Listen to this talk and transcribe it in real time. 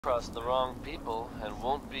across the wrong people and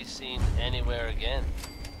won't be seen anywhere again,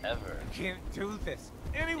 ever. Can't do this.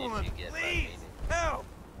 Anyone, If you get my please, meaning. help!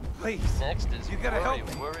 Please. Next is You gotta worry,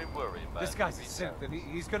 help me. worry. This guy's a synth, and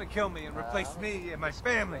he's gonna kill me and replace me and my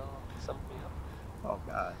family. Oh,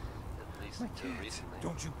 God. At least My until kids. recently.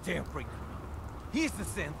 Don't you dare bring him up. He's the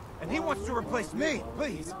synth, and he wants to replace me.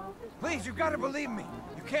 Please. Please, you gotta believe me.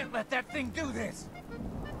 You can't let that thing do this.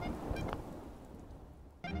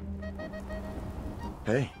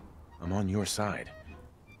 Hey, I'm on your side.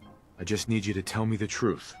 I just need you to tell me the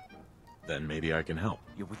truth. Then maybe I can help.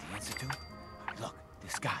 You're with the Institute? Look,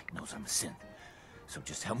 this guy knows I'm a synth. So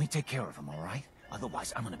just help me take care of him, all right?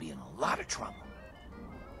 Otherwise, I'm gonna be in a lot of trouble.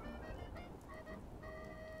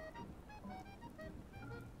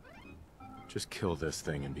 Just kill this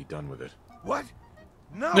thing and be done with it. What?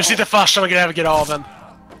 No! Nu sitter farsan och gräver graven.